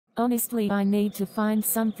Honestly, I need to find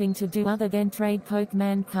something to do other than trade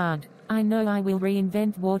Pokemon card. I know I will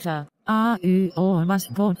reinvent water. AUO was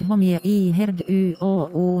god homie I heard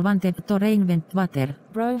UOU wanted to reinvent water.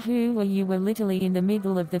 Bro, who were you? Were literally in the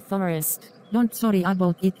middle of the forest. Don't sorry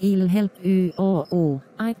about it, I'll help UOU.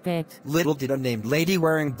 I bet. Little did a named lady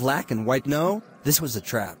wearing black and white know, this was a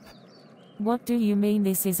trap. What do you mean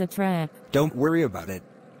this is a trap? Don't worry about it.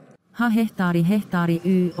 Ha hehtaari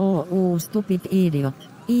UOU stupid idiot.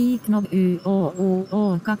 Ignov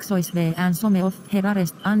UOU kaksois-VN some of her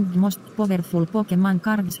rarest and most powerful Pokemon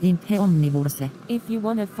cards in the omniverse. If you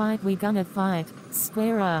wanna fight, we gonna fight.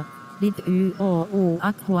 Square up. Did UOU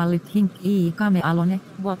actually think I come alone?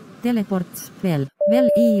 What? Teleport spell. Well,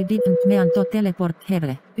 I didn't mean to teleport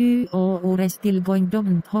her. UOU still going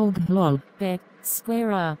don't hold lol. Bet.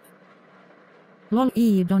 Square up. Lol,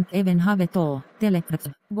 I don't even have a toe. Teleport.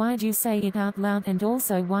 Why'd you say it out loud, and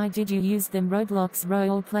also why did you use them Roblox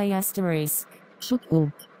roleplay asterisk? Shut up.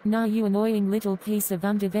 Nah, you annoying little piece of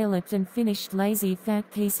undeveloped and finished lazy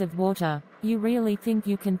fat piece of water. You really think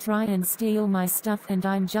you can try and steal my stuff and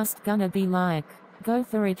I'm just gonna be like, go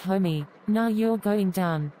for it homie. Nah, you're going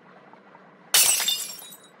down.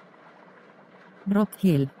 Brock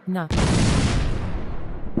Hill. Nah.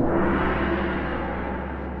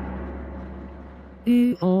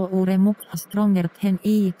 UOU much stronger than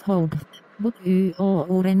I thought. But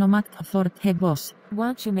UOU no match for the boss.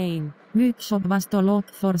 What you mean? Mykshop was to look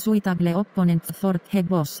for suitable opponent for the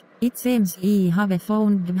boss. It seems I have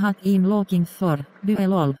found what I'm looking for.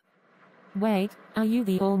 Duel. Wait, are you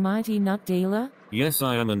the almighty nut dealer? Yes,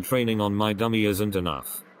 I am, and training on my dummy isn't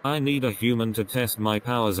enough. I need a human to test my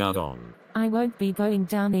powers out on. I won't be going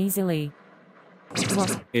down easily.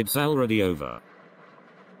 What? It's already over.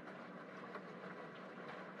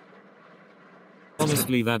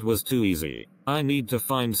 Honestly, that was too easy. I need to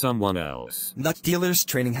find someone else. Nut dealer's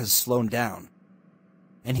training has slowed down.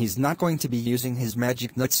 And he's not going to be using his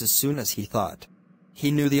magic nuts as soon as he thought.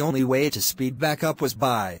 He knew the only way to speed back up was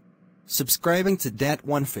by subscribing to Dat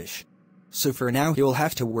One Fish. So for now he will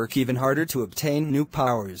have to work even harder to obtain new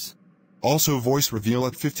powers. Also voice reveal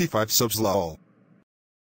at 55 subs lol.